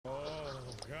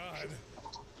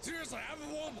Seriously, I'm the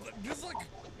one. This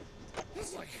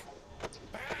is like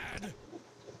bad.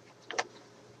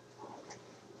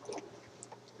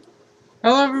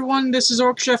 Hello everyone, this is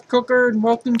Orc Chef Cooker, and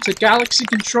welcome to Galaxy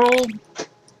Control.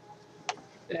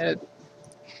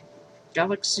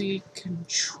 Galaxy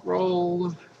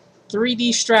Control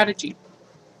 3D Strategy.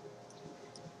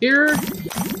 Here,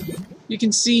 you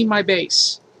can see my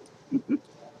base.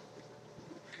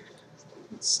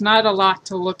 It's not a lot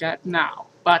to look at now,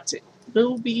 but it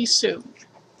will be soon.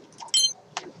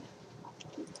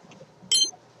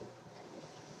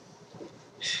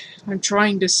 I'm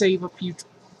trying to save up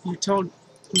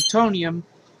plutonium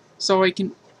so I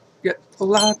can get a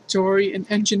laboratory and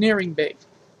engineering bay.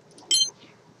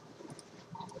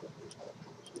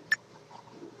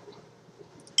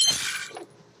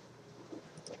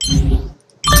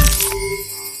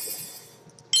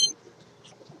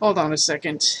 Hold on a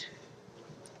second.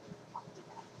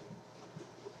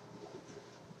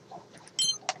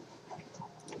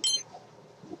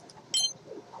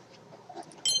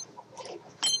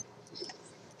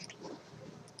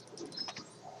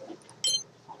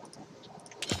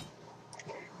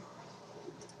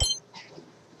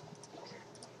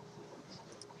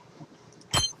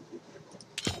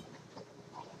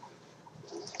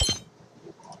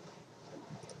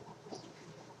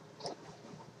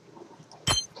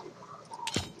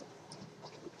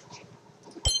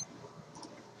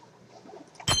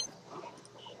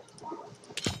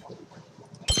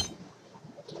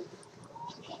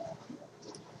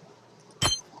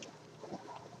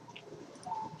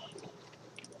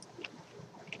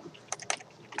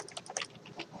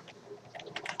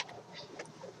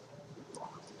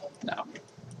 No.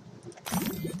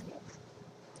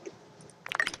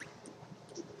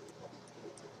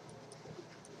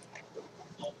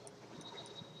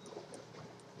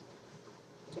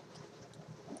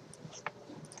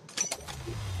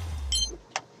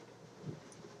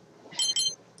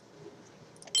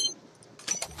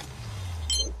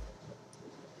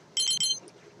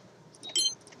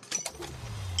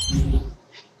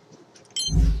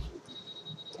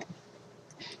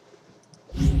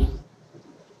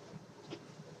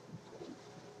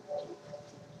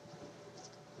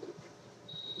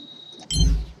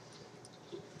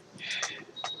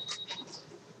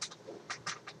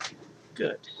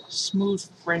 Good. Smooth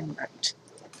frame rate.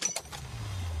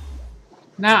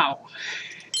 Now,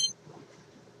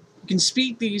 you can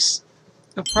speed the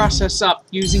process up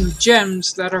using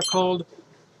gems that are called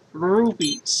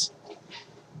rubies.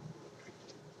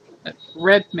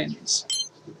 Redmonds.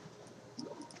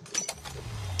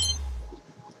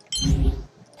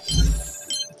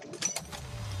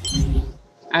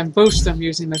 And boost them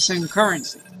using the same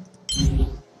currency.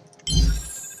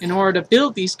 In order to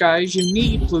build these guys, you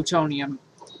need plutonium.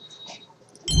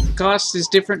 The cost is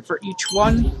different for each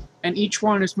one, and each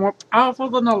one is more powerful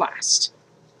than the last.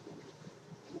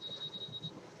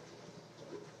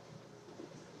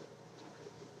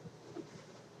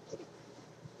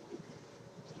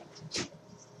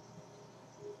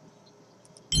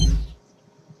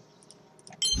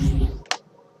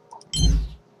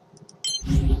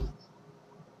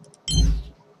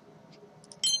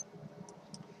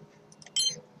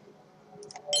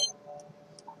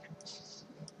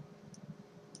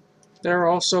 There are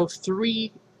also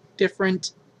 3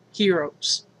 different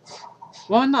heroes.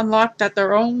 One unlocked at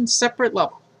their own separate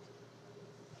level.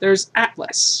 There's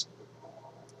Atlas,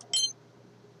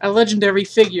 a legendary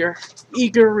figure,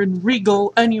 eager and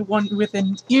regal anyone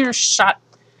within earshot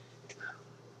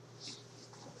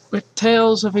with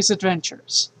tales of his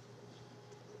adventures.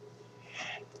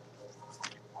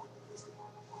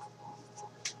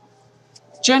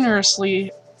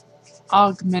 Generously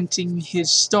augmenting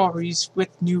his stories with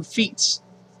new feats.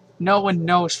 No one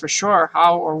knows for sure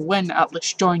how or when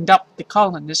Atlas joined up the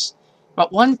colonists,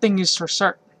 but one thing is for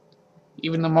certain.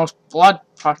 Even the most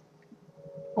bloodthirsty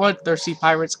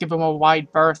pirates give him a wide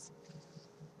berth.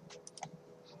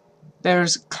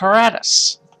 There's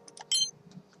Karatus.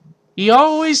 He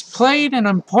always played an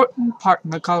important part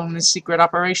in the colonists' secret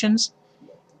operations.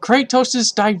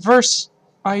 Kratos'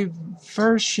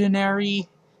 diversionary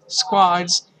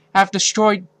squads have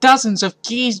destroyed dozens of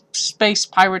key space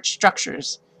pirate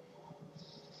structures.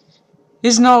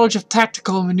 His knowledge of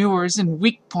tactical maneuvers and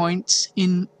weak points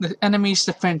in the enemy's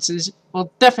defenses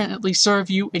will definitely serve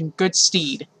you in good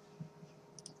stead.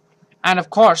 And of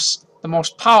course, the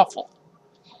most powerful,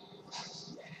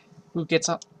 who gets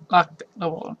unlocked at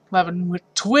level 11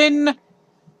 with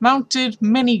twin-mounted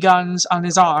miniguns on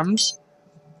his arms,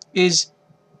 is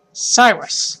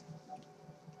Cyrus.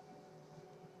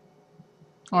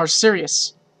 Or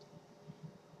Sirius.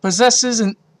 Possesses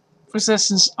an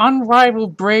possesses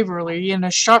unrivaled bravery and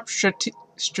a sharp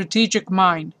strategic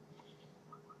mind.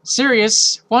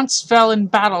 Sirius once fell in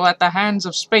battle at the hands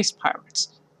of space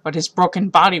pirates, but his broken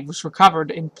body was recovered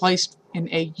and placed in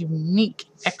a unique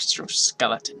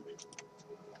exoskeleton.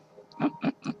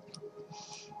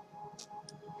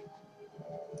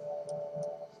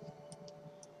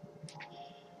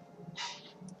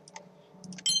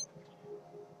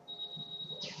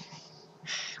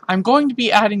 I'm going to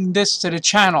be adding this to the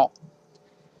channel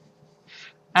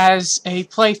as a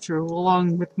playthrough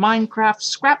along with Minecraft,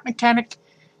 Scrap Mechanic,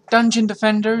 Dungeon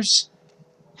Defenders,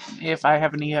 if I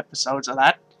have any episodes of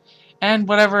that, and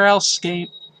whatever else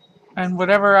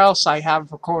I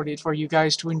have recorded for you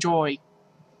guys to enjoy.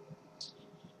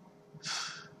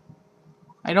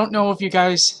 I don't know if you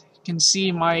guys can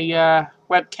see my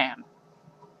webcam.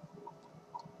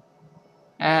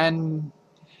 And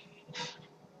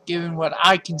given what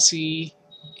I can see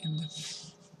in the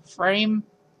frame,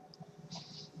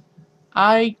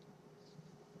 I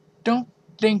don't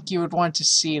think you would want to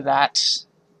see that.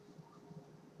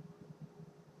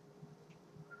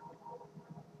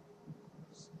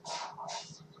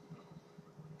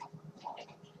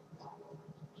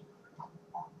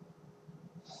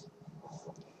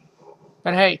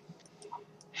 But hey,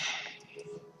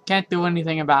 can't do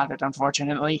anything about it,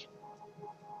 unfortunately.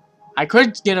 I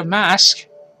could get a mask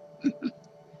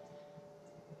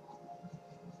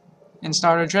and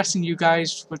start addressing you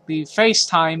guys with the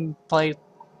FaceTime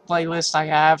playlist I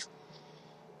have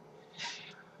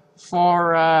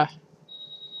for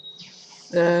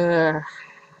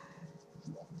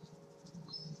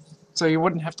so you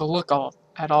wouldn't have to look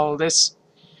at all of this.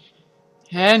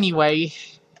 Anyway,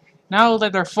 now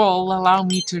that they're full, allow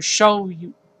me to show.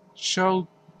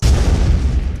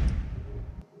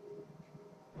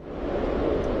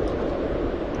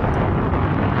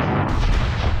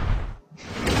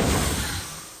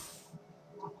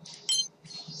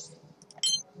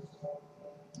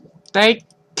 They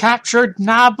captured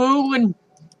Naboo and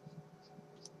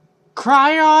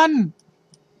Cryon.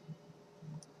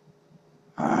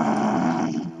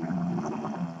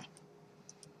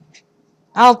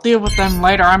 I'll deal with them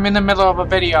later. I'm in the middle of a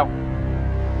video.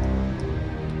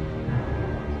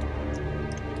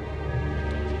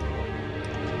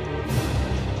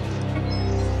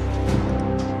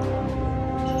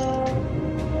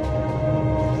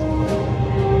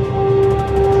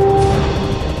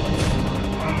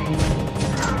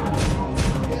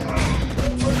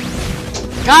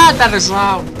 God, that is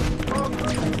loud.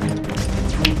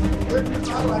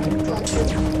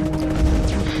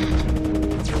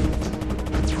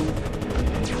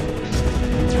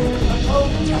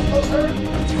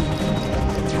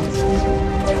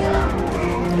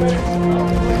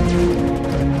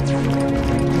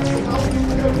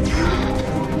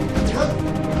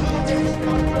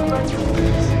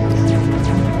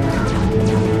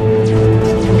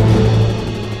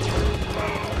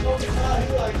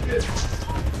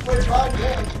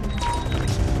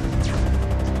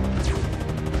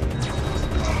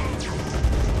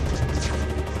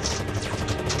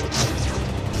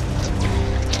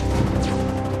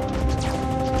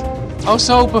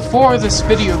 Also, before this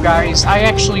video, guys, I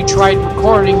actually tried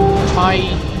recording my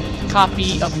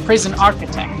copy of Prison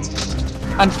Architect.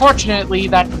 Unfortunately,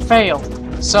 that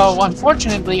failed. So,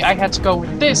 unfortunately, I had to go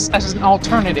with this as an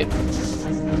alternative.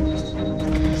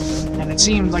 And it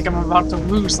seems like I'm about to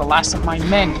lose the last of my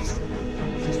men.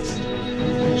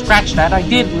 Scratch that, I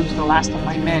did lose the last of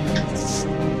my men.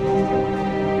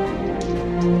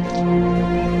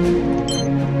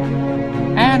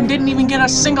 And didn't even get a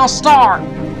single star!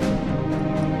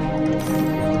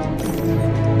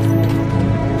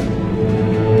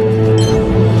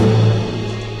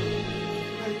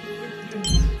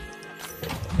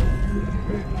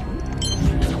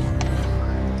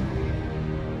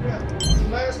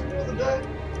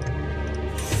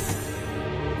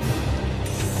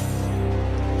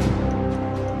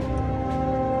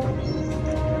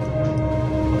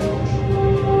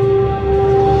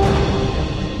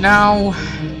 Now,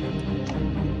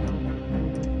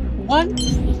 one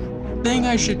thing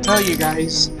I should tell you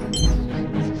guys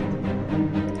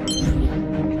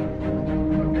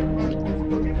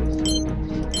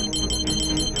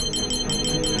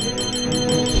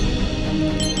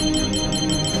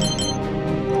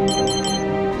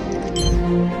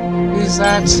is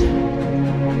that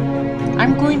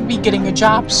I'm going to be getting a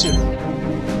job soon.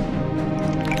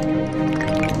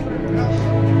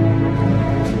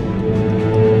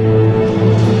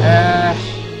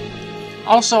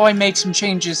 Also, I made some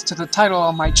changes to the title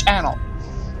on my channel.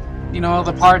 You know,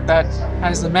 the part that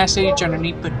has the message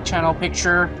underneath the channel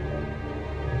picture.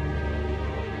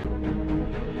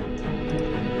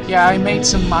 yeah, I made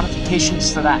some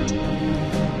modifications to that.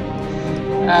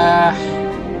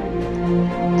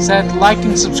 Said like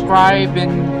and subscribe,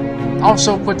 and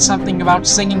also put something about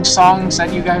singing songs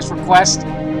that you guys request.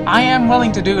 I am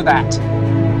willing to do that.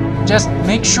 Just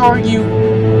make sure you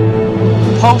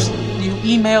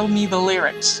email me the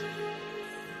lyrics.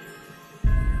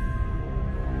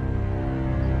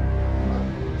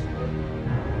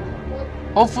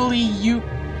 Hopefully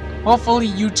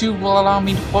YouTube will allow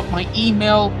me to put my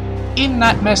email in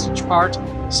that message part,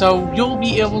 so you'll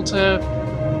be able to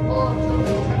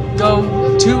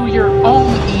go to your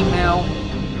own email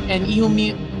and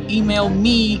email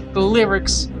me the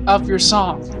lyrics of your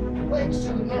song.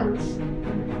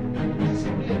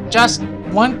 Just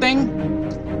one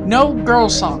thing, no girl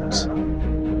songs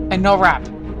and no rap.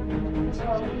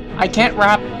 I can't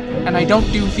rap and I don't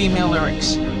do female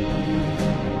lyrics.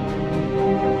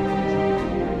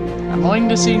 I'm willing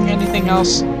to sing anything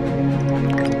else,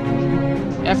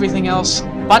 everything else,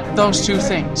 but those two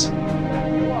things.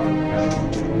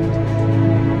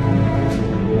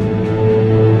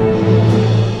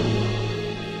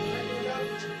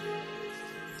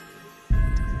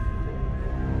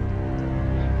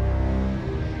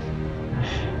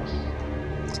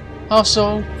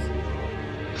 Also,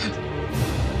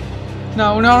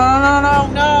 no.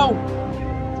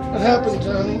 What happened,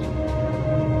 Johnny?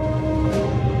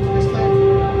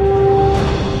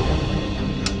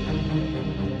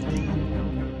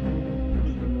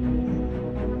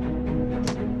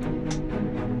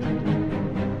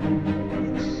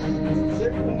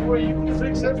 Where you can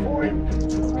fix that for him?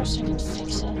 Of course I can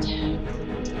fix it.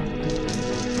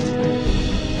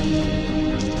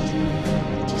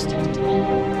 Just have to put it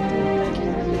back in.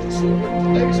 So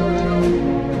what days are they on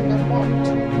that marked?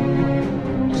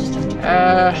 I just have to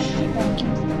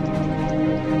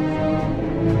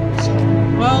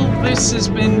well, this has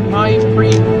been my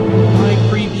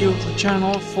preview of the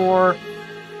channel for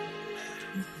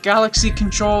Galaxy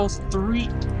Control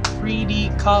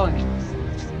 3D Colony.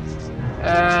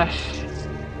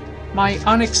 My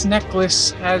onyx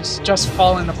necklace has just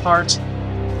fallen apart,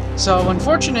 so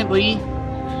unfortunately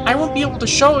I won't be able to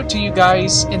show it to you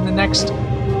guys in the next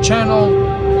channel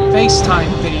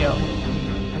FaceTime video.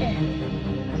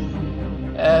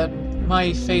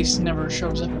 My face never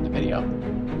shows up in the video,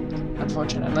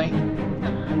 unfortunately.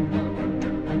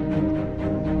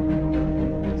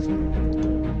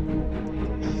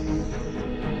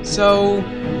 So,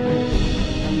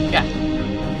 yeah.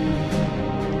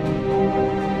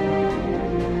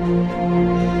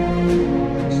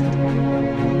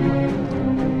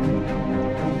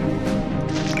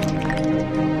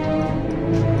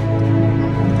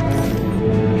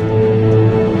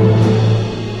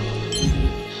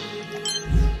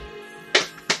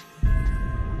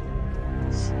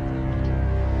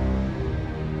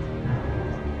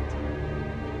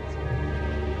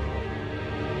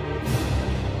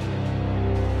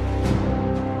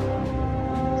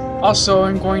 Also,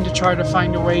 I'm going to try to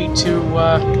find a way to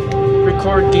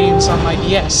record games on my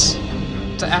DS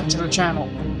to add to the channel.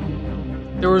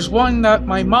 There was one that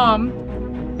my mom,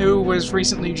 who was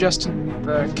recently just in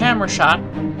the camera shot,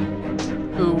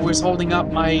 who was holding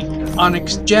up my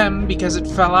onyx gem because it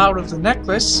fell out of the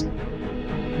necklace,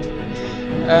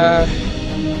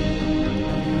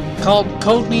 called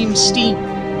Codename Steam.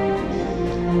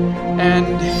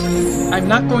 And I'm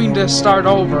not going to start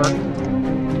over,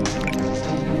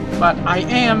 but I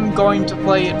am going to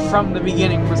play it from the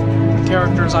beginning with the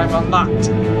characters I've unlocked.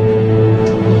 I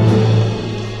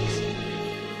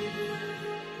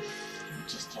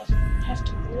just have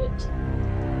to quit.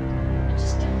 I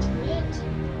just got to quit.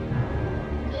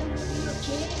 And then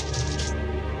okay.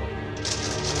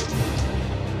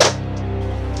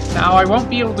 Now, I won't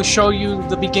be able to show you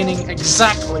the beginning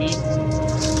exactly,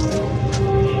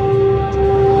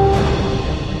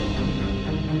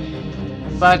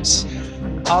 but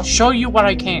I'll show you what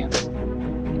I can. Catch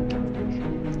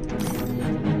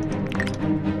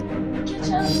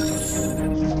up.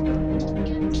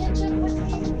 Catch up with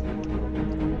me.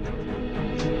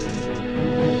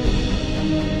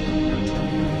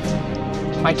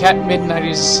 My cat Midnight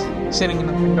is sitting in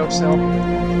the windowsill.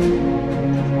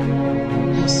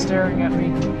 He's staring at me.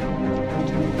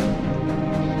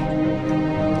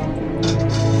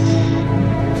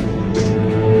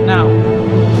 Now,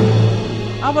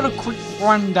 how about a quick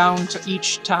run down to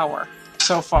each tower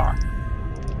so far?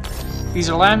 These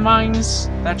are landmines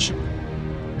that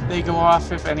they go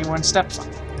off if anyone steps on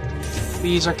them.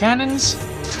 These are cannons.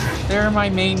 They're my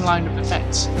main line of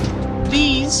defense.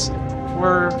 These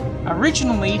were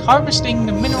originally harvesting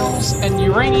the minerals and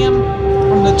uranium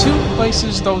from the two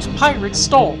places those pirates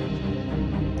stole.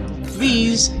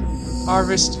 These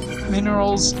harvest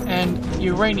minerals and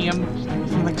uranium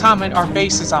from the comet our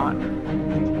base is on.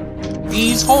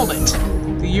 These hold it,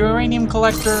 the uranium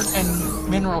collector and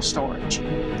mineral storage.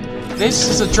 This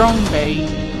is a drone bay,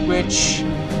 which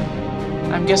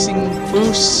I'm guessing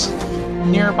boosts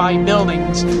nearby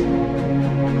buildings,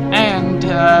 and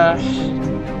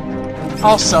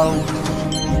also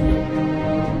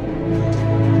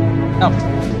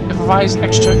it provides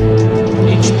extra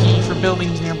HP for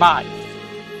buildings nearby.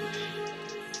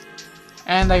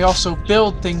 And they also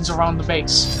build things around the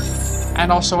base,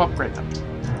 and also upgrade them.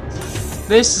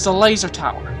 This is a laser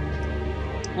tower,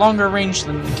 longer range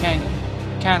than the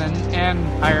cannon and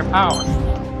higher power.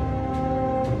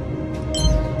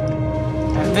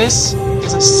 And this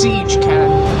is a siege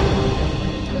cannon.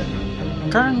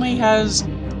 Currently has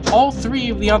all 3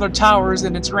 of the other towers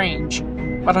in its range,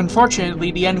 but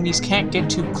unfortunately the enemies can't get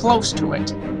too close to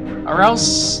it, or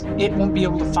else it won't be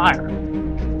able to fire.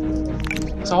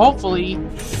 So hopefully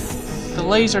the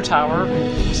laser tower,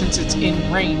 since it's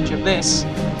in range of this,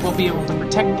 will be able to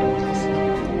protect it.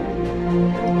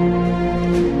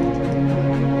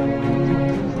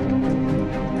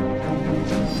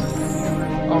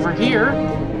 Over here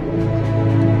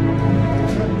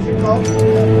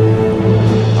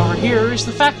is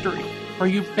the factory,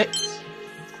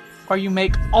 where you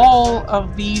make all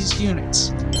of these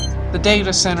units. The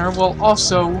data center will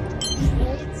also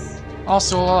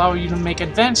allow you to make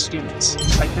advanced units,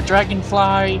 like the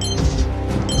Dragonfly,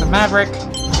 the Maverick,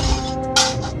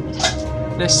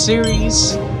 the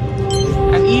Series,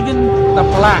 and even the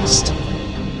Blast.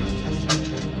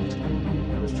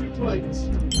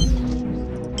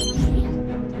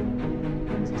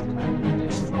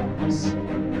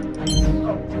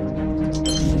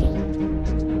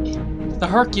 The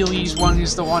Hercules one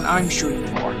is the one I'm shooting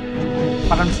for,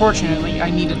 but unfortunately I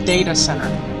need a data center.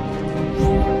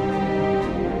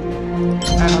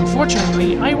 And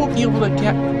unfortunately, I won't be able to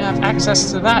have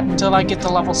access to that until I get to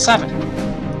level 7.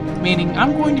 Meaning,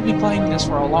 I'm going to be playing this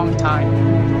for a long time.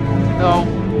 Though,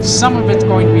 some of it's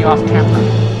going to be off camera.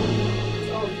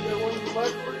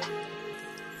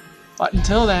 But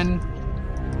until then...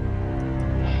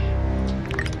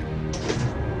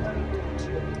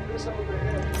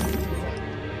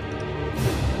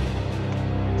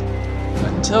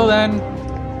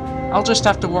 I'll just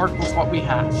have to work with what we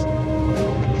have.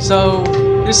 So,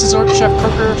 this is Chef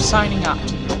Cooker signing out.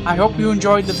 I hope you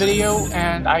enjoyed the video,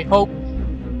 and I hope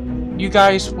you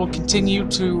guys will continue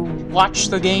to watch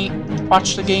the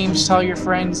games, tell your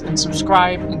friends, and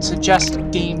subscribe, and suggest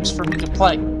games for me to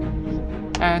play.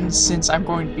 And since I'm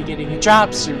going to be getting a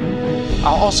job soon,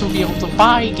 I'll also be able to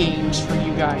buy games for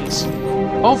you guys.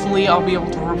 Hopefully, I'll be able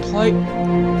to record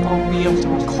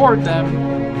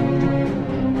them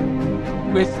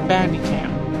with Bandicam.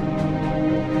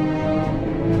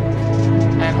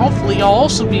 And hopefully I'll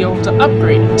also be able to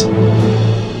upgrade it.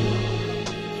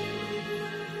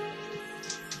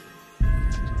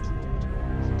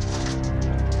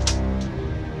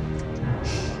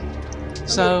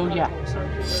 So, yeah.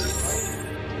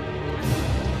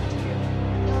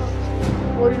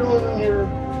 What are you doing in here?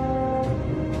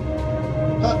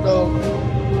 Hot dog.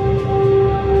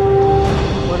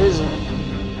 What is it?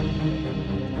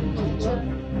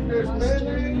 There's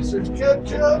mayonnaise, there's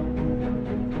ketchup,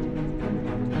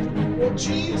 more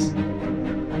cheese.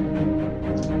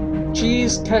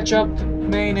 Cheese, ketchup,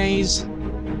 mayonnaise.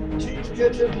 Cheese,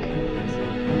 ketchup.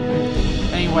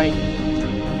 Anyway,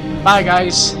 bye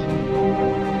guys.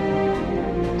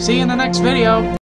 See you in the next video.